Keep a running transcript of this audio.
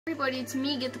Everybody, it's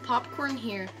me, Get the Popcorn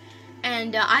here,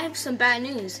 and I have some bad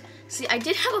news. See, I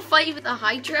did have a fight with a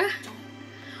Hydra,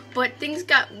 but things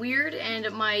got weird and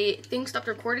my thing stopped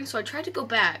recording, so I tried to go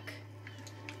back,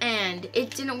 and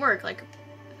it didn't work.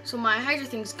 So my Hydra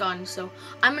thing's gone, so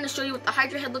I'm going to show you what the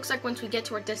Hydra head looks like once we get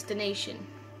to our destination.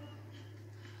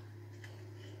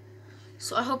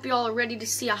 So I hope you all are ready to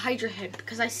see a Hydra head,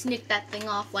 because I snicked that thing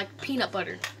off like peanut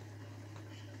butter.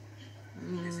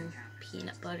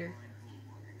 Peanut butter.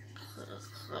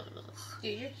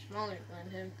 Dude, you're smaller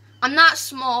than him. I'm not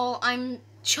small, I'm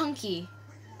chunky.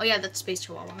 Oh yeah, that's Space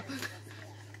Chihuahua.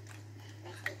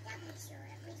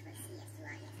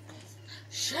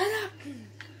 Shut up!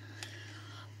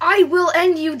 I will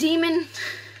end you, demon.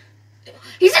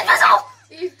 He's invisible!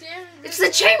 He's damn invisible. It's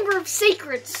the Chamber of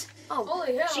Secrets. Oh,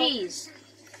 holy hell. Jeez.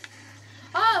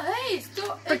 Oh, hey, it's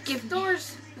Forgive me.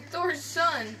 Thor's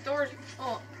son. Thor's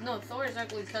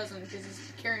ugly cousin, because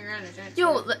he's carrying around a giant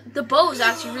Yo, sword. the bow is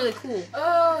actually really cool.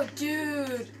 Oh,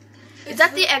 dude. Is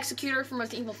that the Executor from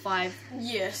Resident Evil 5?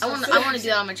 Yes. I want to do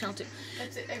that on my channel too.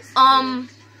 That's the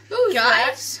Executor. Who's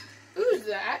guys? that? Who's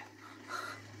that?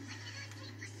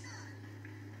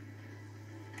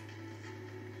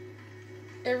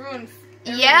 Everyone's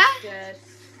Yeah? dead.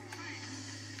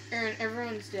 Aaron,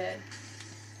 everyone's dead.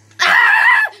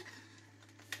 Ah!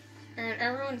 Aaron,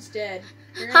 everyone's dead.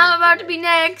 I'm about to be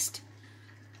next.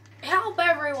 Help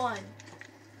everyone!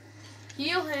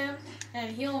 Heal him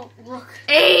and heal Rook.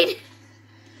 Aid!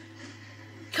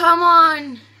 Come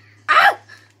on! Ah!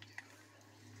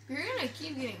 You're gonna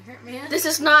keep getting hurt, man. This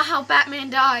is not how Batman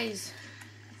dies.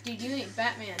 Dude, you ain't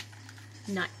Batman.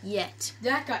 Not yet.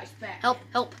 That guy's Batman. Help,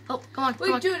 help, help. Come on, Wait,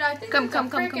 come on. dude, I think Come, there's come, a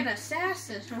come, freaking come.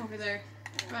 assassin over there.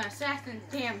 Assassin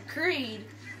Tam Creed.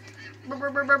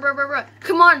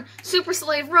 Come on, Super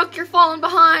Slave Rook, you're falling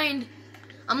behind.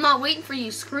 I'm not waiting for you.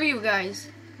 Screw you guys.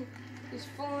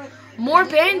 More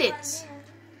bandits.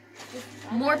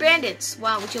 More bandits.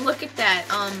 Wow, would you look at that?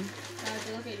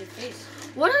 Look at your face.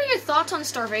 What are your thoughts on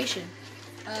starvation?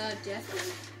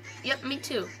 Death. Yep, me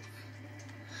too.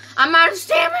 I'm out of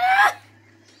stamina!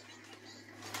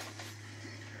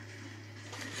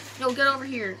 Yo, get over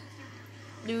here.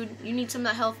 Dude, you need some of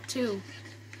that health too.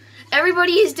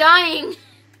 Everybody is dying!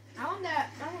 I want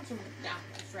some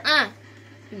McDonald's. Right?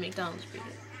 McDonald's pretty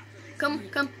good. Come.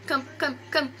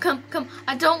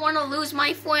 I don't want to lose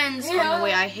my friends. Yeah. Oh, no,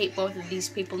 wait, I hate both of these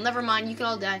people. Never mind, you can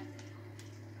all die.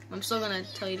 I'm still gonna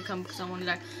tell you to come because I want to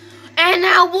die. And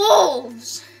now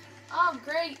wolves! Oh,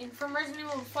 great. And from Resident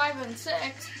Evil 5 and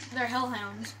 6, they're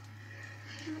hellhounds.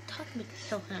 I'm not talking about the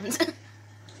hellhounds.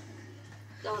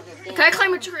 Can I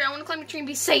climb a tree? I want to climb a tree and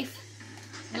be safe.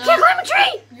 No, I can't climb a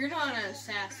tree! You're not an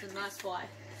assassin, that's why.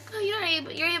 No,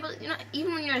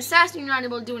 even when you're an assassin, you're not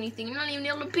able to do anything. You're not even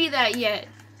able to be that yet.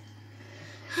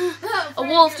 A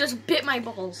wolf just bit my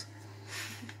balls.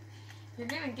 You're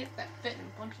gonna get that bitten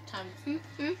a bunch of times.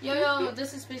 Yo,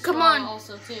 this is Space Come Chihuahua on.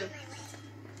 also, too.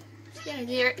 Yeah,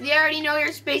 they already know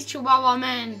you're Space Chihuahua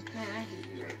man. Man, I hate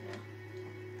you right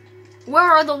now. Where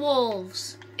are the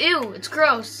wolves? Ew, it's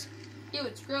gross. Ew,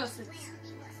 it's gross.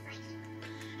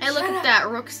 Hey, look at that.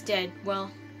 Rook's dead. Well,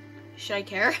 should I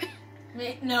care?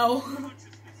 No.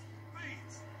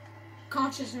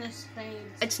 Consciousness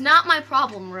fades. It's not my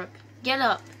problem, Rook. Get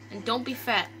up and don't be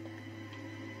fat.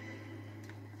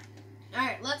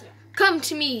 Alright, let's go. Come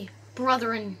to me,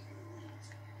 brethren.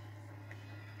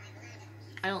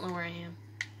 I don't know where I am.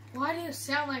 Why do you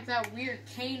sound like that weird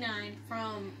canine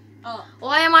from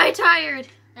Why am I tired?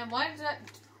 And why does that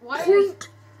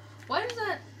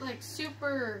like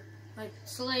super like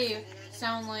slave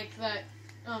sound like that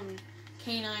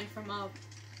canine from Up?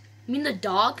 You mean the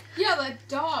dog? Yeah, the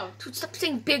dog. Dude, stop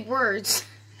saying big words.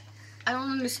 I don't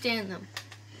understand them.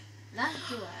 Not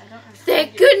do I don't understand.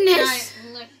 Thank goodness!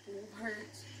 Giant lip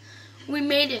hurts. We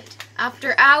made it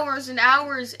after hours and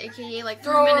hours, aka like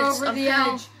 3 Throw her minutes over of the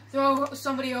hell. edge. Throw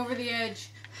somebody over the edge.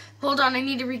 Hold on, I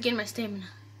need to regain my stamina.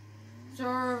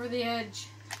 Throw her over the edge.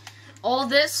 All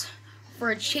this for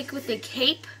a chick with a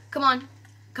cape? Come on.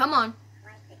 Come on.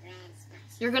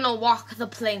 You're gonna walk the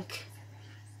plank.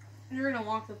 You're gonna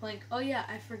walk the plank. Oh yeah,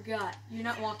 I forgot. You're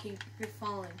not walking, you're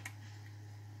falling.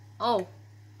 Oh.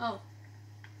 Oh.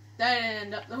 That didn't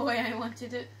end up the way I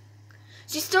wanted it.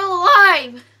 She's still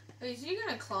alive! Wait, is she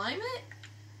gonna climb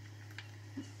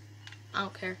it? I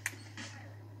don't care.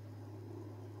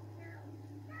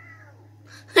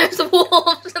 There's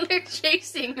wolves and they're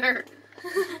chasing her.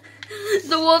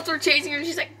 The wolves were chasing her and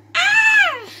she's like,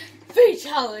 ah!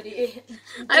 Fatality.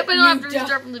 I hope I don't have to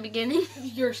restart from the beginning.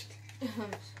 Your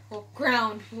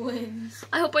ground wins.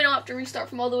 I hope I don't have to restart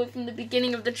from all the way from the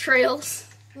beginning of the trails.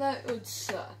 That would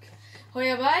suck. Oh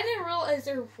yeah, but I didn't realize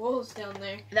there were wolves down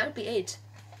there. That would be 8.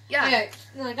 Yeah.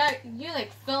 Yeah, you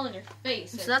fell in your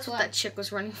face. So that's what that chick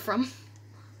was running from.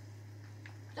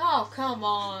 Oh, come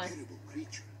on.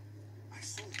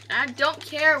 I don't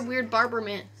care, weird barber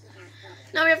man.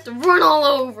 Now we have to run all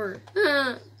over.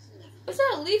 What's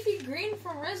that leafy green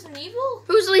from Resident Evil?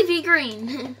 Who's leafy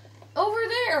green? Over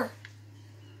there.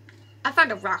 I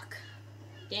found a rock.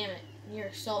 Damn it,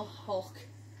 you're so Hulk.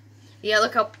 Yeah,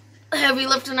 look how heavy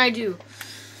lifting I do.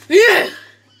 Yeah!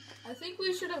 I think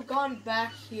we should have gone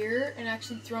back here and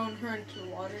actually thrown her into the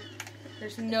water.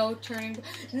 There's no turning.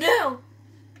 No!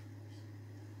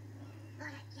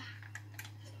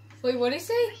 Wait, what did he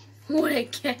say? What a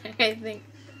cat, I think.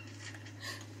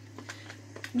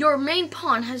 Your main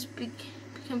pawn has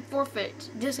become forfeit,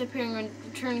 disappearing when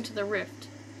returning to the rift.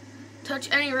 Touch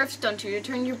any rift done to you,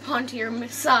 turn your pawn to your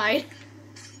side.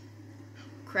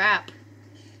 Crap.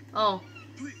 Oh.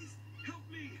 Please, help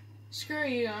me. Screw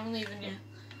you, I'm leaving you.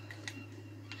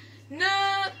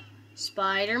 No!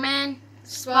 Spider-Man.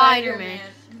 Spider-Man.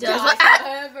 Does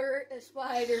ever a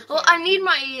spider. Well, I need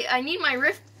my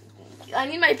rift. I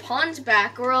need my pawns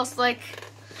back, or else, like,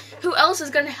 who else is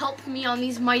gonna help me on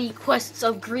these mighty quests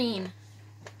of green?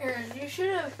 Aaron, you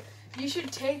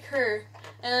should take her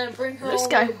and then bring her This all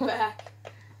guy the way won't. back.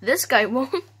 This guy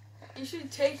won't. You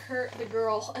should take her, the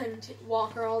girl, and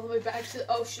walk her all the way back to the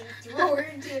ocean. Throw her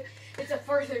into. It's a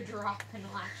further drop, and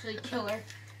it'll actually kill her.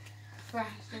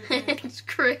 It's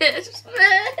Christmas.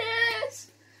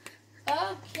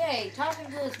 Okay, talking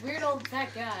to this weird old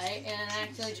fat guy and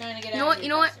actually trying to get out. You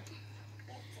know what?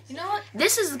 You know what?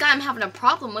 This is the guy I'm having a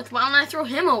problem with. Why don't I throw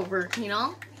him over? You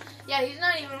know? Yeah, he's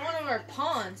not even one of our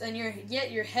pawns, and yet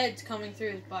your head's coming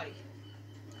through his body.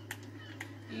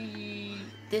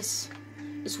 This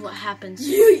is what happens.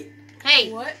 Yeet.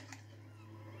 Hey! What?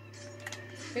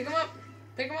 Pick him up.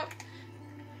 Pick him up.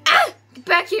 Ah! Get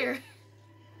back here!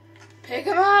 Pick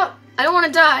him up. I don't want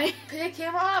to die. Pick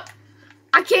him up.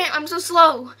 I can't. I'm so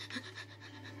slow.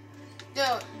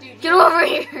 No, dude. Get over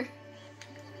here.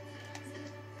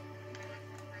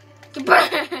 Get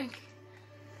back.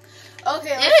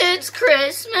 Okay. It's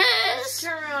Christmas.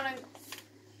 Turn around and.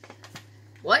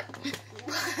 What?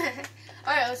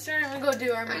 Alright, let's turn around and go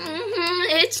do our mission.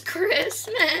 It's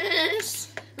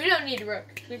Christmas. We don't need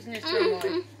Rook. We just need to throw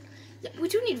more. Yeah, we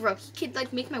do need Rook. He could,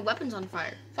 like, make my weapons on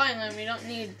fire. Fine, then we don't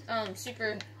need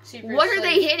super What slave. are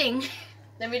they hitting?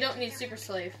 Then we don't need super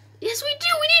slave. Yes, we do.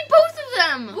 We need both of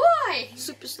them. Why?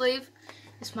 Super Slave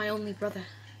is my only brother.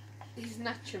 He's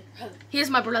not your brother. He is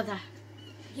my brother.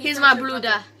 He's not my your brother.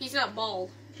 brother. He's not bald.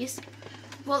 Yes.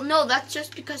 Well, no, that's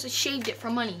just because I shaved it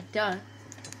for money. Duh.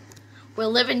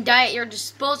 We'll live and die at your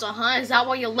disposal, huh? Is that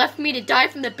why you left me to die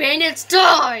from the bandits?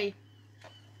 Die!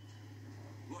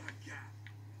 What a gap.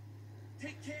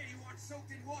 Take care, you aren't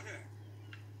soaked in water.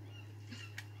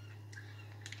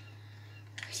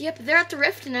 Yep, they're at the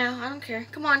rift now. I don't care.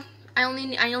 Come on. I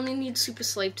only need Super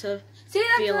Slave to See,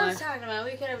 that's be what I alive. was talking about.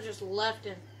 We could have just left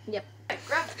him. Yep.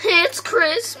 Grab him. It's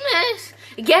Christmas.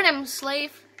 Get him,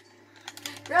 Slave.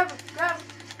 Grab him. Grab him.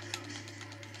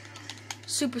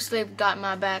 Super Slave got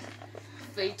my back.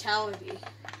 Fatality.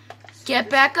 Get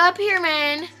back up here,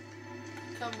 man.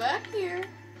 Come back here.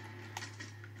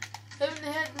 Hit him in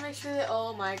the head to make sure that.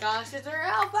 Oh my gosh, it's our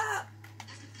alpha.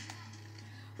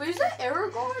 Wait, is that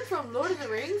Aragorn from Lord of the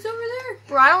Rings over there?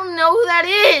 Bro, I don't know who that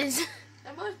is.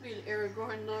 That must be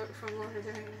Aragorn from Lord of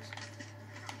the Rings.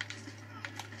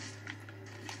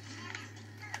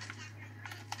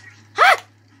 Ha!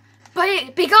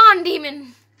 Be gone,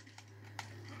 demon.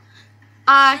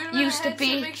 I Shoot him in the used to head, so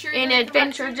be make sure an he doesn't come back.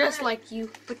 adventurer Shoot him in just the like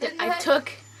you, but then In the I head.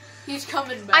 took. He's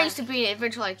coming back. I used to be an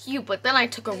adventurer like you, but then I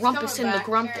took a He's rumpus in coming the back,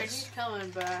 Aaron, grumpus. he's coming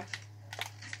back.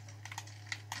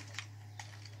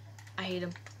 I hate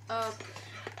him. Uh,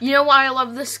 You know why I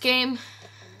love this game?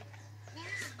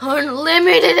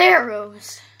 Unlimited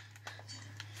arrows.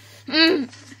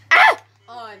 Ah!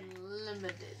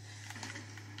 unlimited.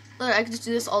 Look, I can just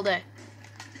do this all day.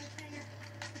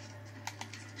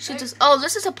 Should just. Oh,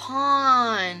 this is a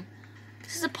pawn.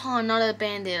 This is a pawn, not a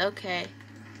bandit. Okay.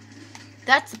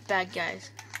 That's the bad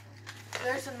guys.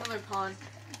 There's another pawn.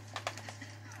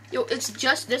 Yo, it's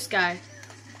just this guy.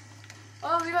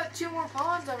 Oh, we got 2 more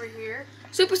pawns over here.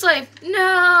 Super Slave.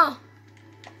 No.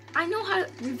 I know how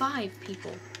to revive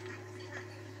people.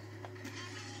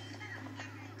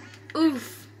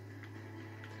 Oof.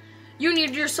 You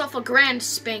need yourself a grand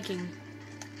spanking.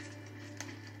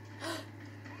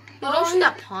 Yo, don't shoot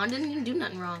that pawn. Didn't even do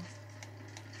nothing wrong.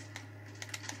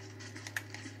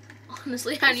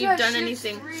 Honestly, hadn't you done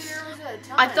anything? 3 arrows at a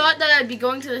time. I thought that I'd be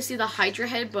going to see the Hydra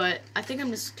head, but I think I'm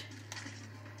just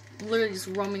literally just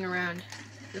roaming around.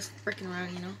 Just freaking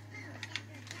around, you know.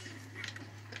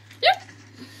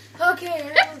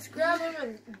 Okay, let's grab him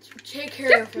and take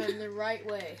care of him the right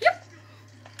way.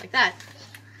 Like that.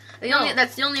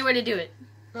 That's the only way to do it.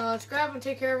 No, let's grab him and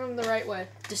take care of him the right way.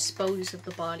 Dispose of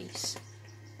the bodies.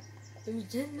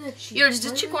 Yo, does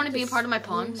this chick want to be a part of my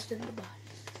pawn? Dispose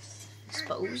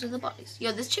of the bodies.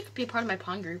 Yo, this chick could be a part of my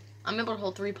pawn group. I'm able to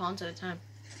hold 3 pawns at a time.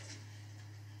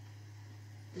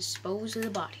 Dispose of the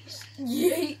bodies.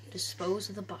 Yay! Dispose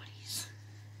of the bodies.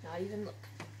 Not even look.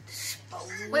 Dispose.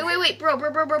 Wait,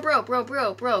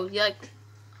 bro. You like...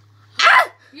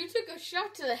 Ah! You took a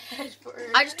shot to the head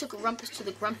first. I just took a rumpus to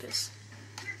the grumpus.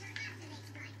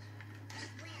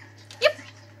 Yep.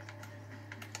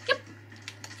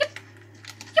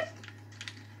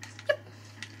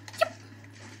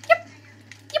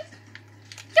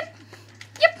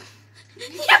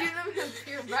 Shoot him into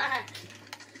your back.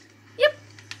 Yep.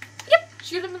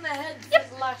 Shoot him in the head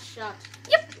for the last shot.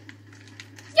 Yep.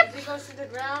 If he goes to the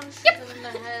ground, shoot him in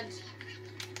the head.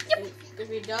 If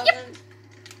he doesn't...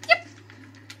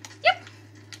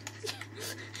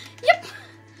 Yep.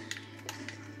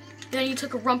 Then you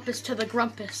took a rumpus to the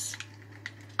grumpus.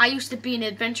 I used to be an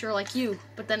adventurer like you,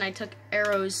 but then I took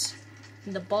arrows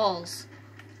in the balls.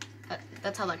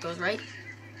 That's how that goes, right?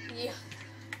 Yeah.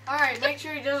 Alright, make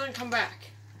sure he doesn't come back.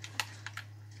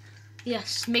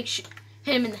 Yes, make sure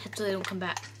him in the head so they don't come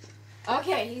back.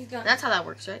 Okay, he's gone. That's how that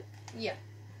works, right? Yeah.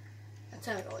 That's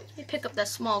how it always You pick up that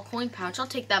small coin pouch. I'll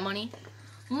take that money.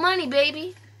 Money,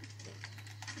 baby.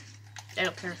 I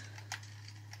don't care.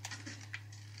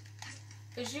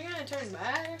 Is she gonna turn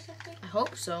bad or something? I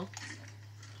hope so.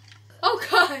 Oh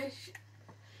gosh!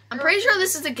 I'm pretty sure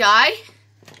this is a guy.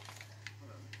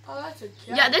 Oh, that's a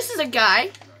guy. Yeah, this is a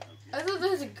guy. I thought that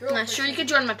was a girl. Nah, sure, you could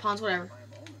join my pawns, whatever.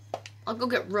 I'll go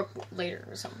get Rook later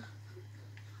or something.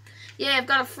 Yeah, I've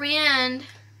got a free end.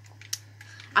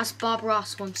 As Bob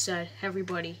Ross once said,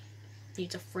 everybody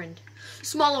needs a friend.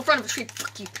 Small in front of a tree.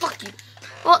 Fuck you, fuck you.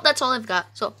 Well, that's all I've got,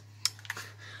 so.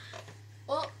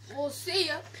 Well, we'll see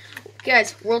ya.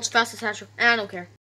 Guys, world's fastest hatcher. And I don't care.